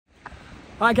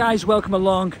Hi guys, welcome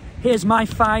along. Here's my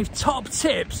 5 top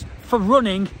tips for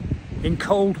running in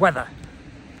cold weather.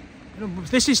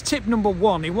 This is tip number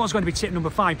 1. It was going to be tip number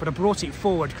 5, but I brought it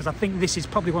forward because I think this is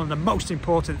probably one of the most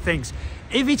important things.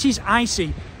 If it is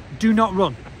icy, do not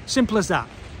run. Simple as that.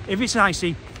 If it's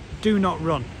icy, do not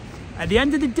run. At the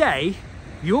end of the day,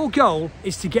 your goal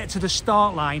is to get to the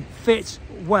start line fit,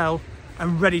 well,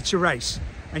 and ready to race.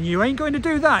 And you ain't going to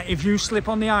do that if you slip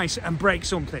on the ice and break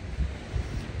something.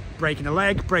 Breaking a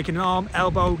leg, breaking an arm,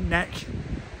 elbow, neck,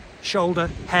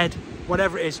 shoulder, head,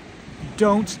 whatever it is,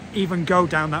 don't even go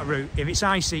down that route. If it's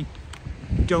icy,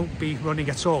 don't be running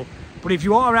at all. But if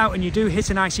you are out and you do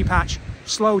hit an icy patch,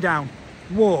 slow down,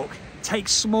 walk, take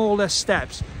smaller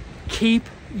steps, keep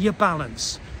your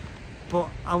balance. But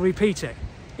I'll repeat it,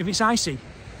 if it's icy,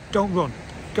 don't run.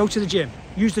 Go to the gym,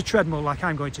 use the treadmill like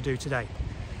I'm going to do today.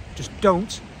 Just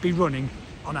don't be running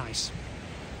on ice.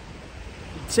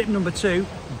 Tip number 2,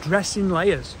 dress in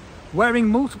layers. Wearing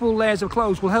multiple layers of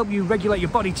clothes will help you regulate your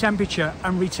body temperature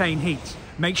and retain heat.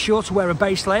 Make sure to wear a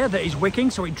base layer that is wicking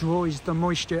so it draws the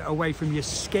moisture away from your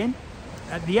skin.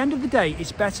 At the end of the day,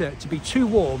 it's better to be too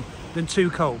warm than too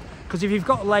cold, because if you've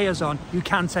got layers on, you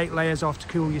can take layers off to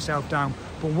cool yourself down.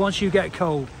 But once you get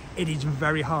cold, it is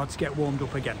very hard to get warmed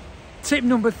up again. Tip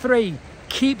number 3,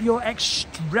 keep your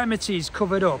extremities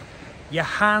covered up. Your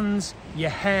hands,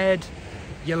 your head,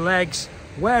 your legs.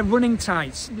 Wear running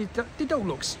tights. They don't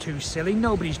look too silly,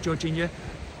 nobody's judging you.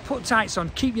 Put tights on,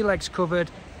 keep your legs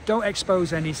covered, don't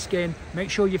expose any skin. Make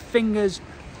sure your fingers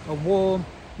are warm.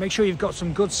 Make sure you've got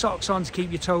some good socks on to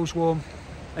keep your toes warm.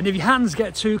 And if your hands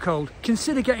get too cold,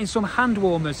 consider getting some hand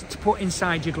warmers to put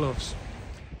inside your gloves.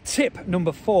 Tip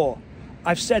number 4.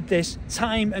 I've said this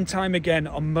time and time again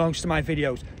on most of my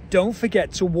videos. Don't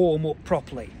forget to warm up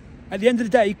properly. At the end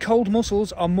of the day, cold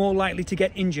muscles are more likely to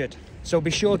get injured. So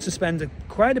be sure to spend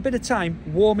quite a bit of time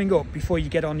warming up before you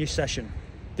get on your session.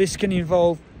 This can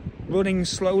involve running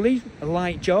slowly, a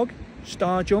light jog,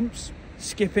 star jumps,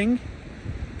 skipping,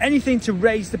 anything to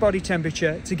raise the body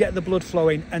temperature, to get the blood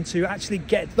flowing and to actually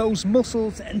get those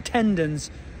muscles and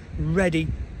tendons ready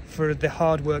for the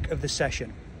hard work of the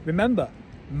session. Remember,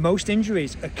 most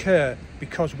injuries occur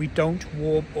because we don't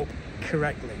warm up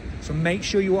correctly. So make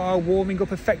sure you are warming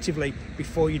up effectively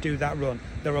before you do that run.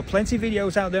 There are plenty of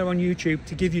videos out there on YouTube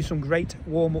to give you some great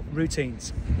warm-up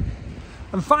routines.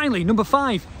 And finally, number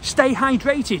 5, stay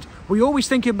hydrated. We always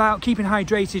think about keeping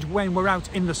hydrated when we're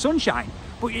out in the sunshine,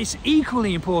 but it's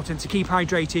equally important to keep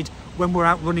hydrated when we're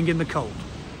out running in the cold.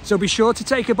 So be sure to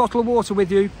take a bottle of water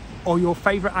with you or your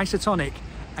favourite isotonic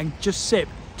and just sip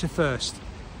to thirst.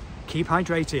 Keep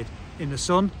hydrated in the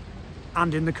sun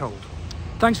and in the cold.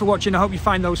 Thanks for watching. I hope you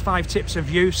find those 5 tips of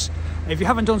use. If you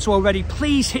haven't done so already,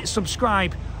 please hit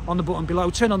subscribe on the button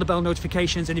below, turn on the bell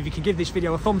notifications, and if you can give this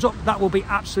video a thumbs up, that will be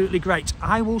absolutely great.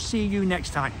 I will see you next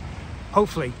time,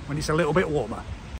 hopefully when it's a little bit warmer.